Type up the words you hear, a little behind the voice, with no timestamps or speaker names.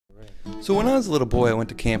So when I was a little boy, I went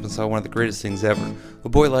to camp and saw one of the greatest things ever, a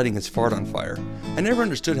boy lighting his fart on fire. I never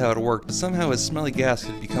understood how it worked, but somehow his smelly gas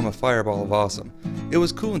had become a fireball of awesome. It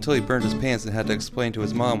was cool until he burned his pants and had to explain to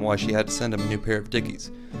his mom why she had to send him a new pair of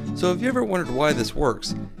Dickies. So if you ever wondered why this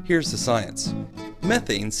works, here's the science.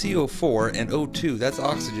 Methane, CO4, and O2, that's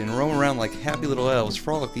oxygen, roam around like happy little elves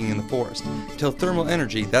frolicking in the forest, until thermal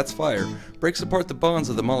energy, that's fire, breaks apart the bonds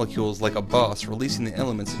of the molecules like a boss, releasing the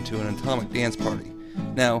elements into an atomic dance party.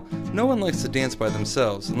 Now, no one likes to dance by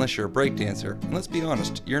themselves unless you're a breakdancer, and let's be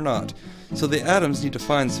honest, you're not. So the atoms need to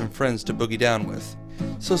find some friends to boogie down with.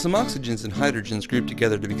 So some oxygens and hydrogens group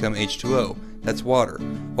together to become H2O, that's water,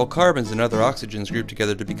 while carbons and other oxygens group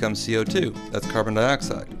together to become CO2, that's carbon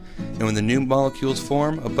dioxide. And when the new molecules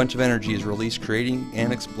form, a bunch of energy is released, creating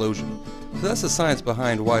an explosion. So that's the science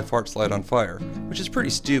behind why farts light on fire, which is pretty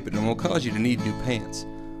stupid and will cause you to need new pants.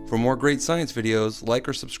 For more great science videos, like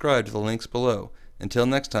or subscribe to the links below. Until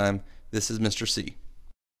next time, this is Mr. C.